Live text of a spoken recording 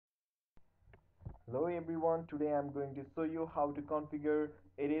Hello everyone, today I'm going to show you how to configure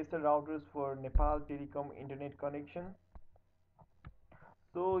ADSL routers for Nepal Telecom internet connection.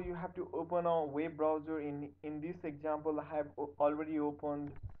 So you have to open a web browser. In this example I have already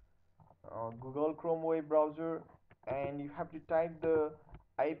opened Google Chrome web browser, and you have to type the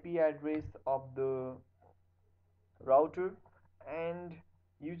IP address of the router. And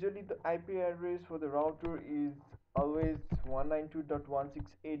usually the IP address for the router is always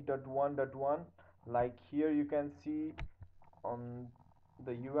 192.168.1.1. Like here you can see on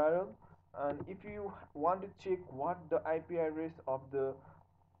the URL. And if you want to check what the IP address of the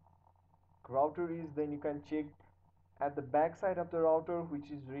router is, then you can check at the back side of the router, which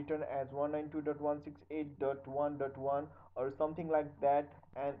is written as 192.168.1.1 or something like that.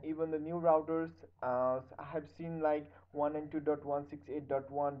 And even the new routers, I have seen like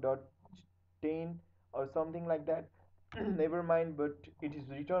 192.168.1.10 or something like that. Never mind, but it is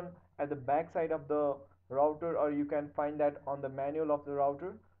written at the back side of the router, or you can find that on the manual of the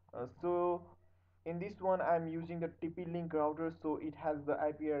router. So in this one I'm using the TP-Link router, so it has the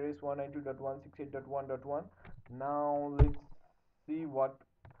IP address 192.168.1.1. Now let's see what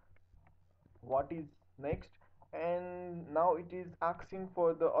is next. And now it is asking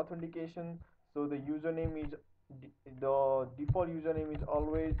for the authentication. So the username is the default username is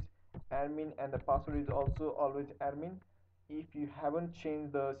always admin, and the password is also always admin if you haven't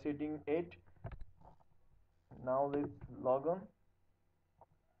changed the setting yet. Now let's log on.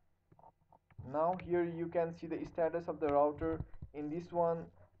 Now here you can see the status of the router. In this one,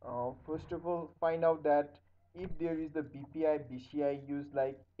 first of all, find out that if there is the BPI BCI used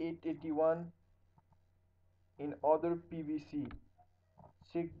like 881 in other PVC,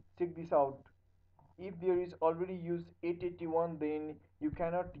 check check this out. If there is already used 881, then you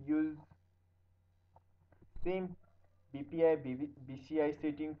cannot use same BPI BCI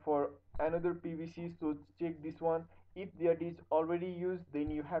setting for another PVC. So check this one. If that is already used,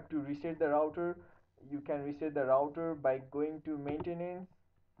 then you have to reset the router. You can reset the router by going to maintenance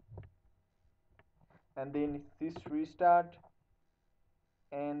and then sys restart,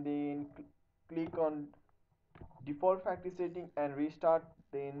 and then click on default factory setting and restart.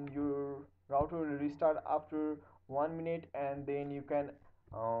 Then your router will restart after 1 minute, and then you can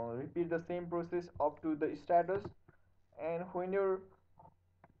repeat the same process up to the status. And when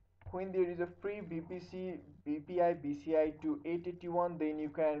there is a free BPI BCI to 881, then you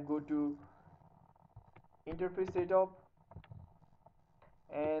can go to interface setup,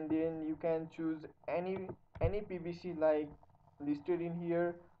 and then you can choose any PVC like listed in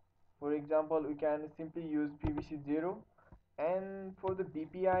here. For example, we can simply use PVC 0. And for the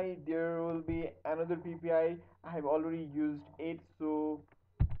BPI there will be another BPI. I have already used 8, so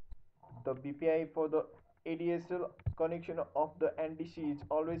the BPI for the ADSL connection of the NDC is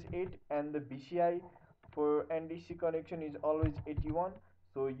always 8, and the BCI for NDC connection is always 81.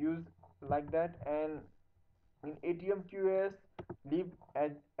 So use like that. And in ATM QoS, leave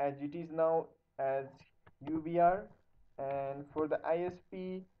as it is now as UBR. And for the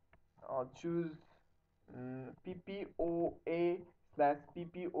ISP, choose PPOA slash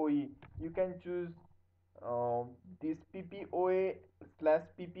PPOE. You can choose this PPOA slash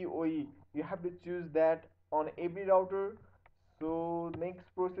PPOE. You have to choose that on every router. So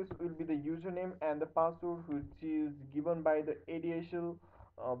next process will be the username and the password, which is given by the ADSL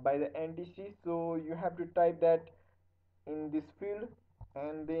by the NDC. So you have to type that in this field.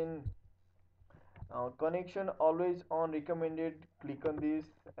 And then connection always on recommended, click on this.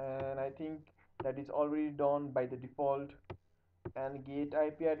 And I think that is already done by the default. And get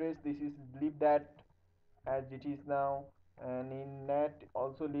IP address, this is leave that as it is now. And in net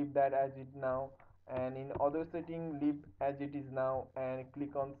also leave that as it now. And in other setting leave as it is now, and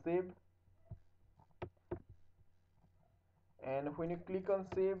click on save. And when you click on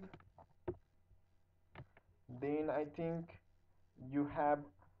save, then I think you have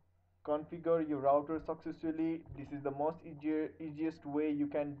configure your router successfully. This is the most easiest way you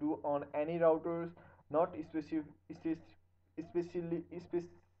can do on any routers, not especially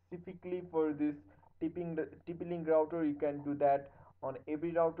specifically for this TP-Link router. You can do that on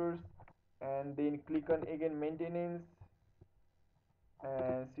every routers. And then click on again maintenance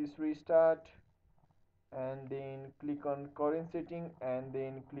and sys restart, and then click on current setting and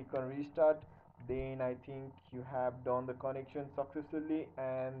then click on restart. Then I think you have done the connection successfully,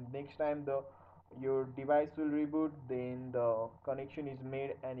 and next time the your device will reboot, then the connection is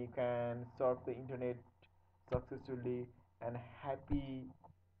made and you can surf the internet successfully. And happy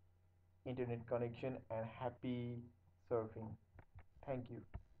internet connection and happy surfing. Thank you.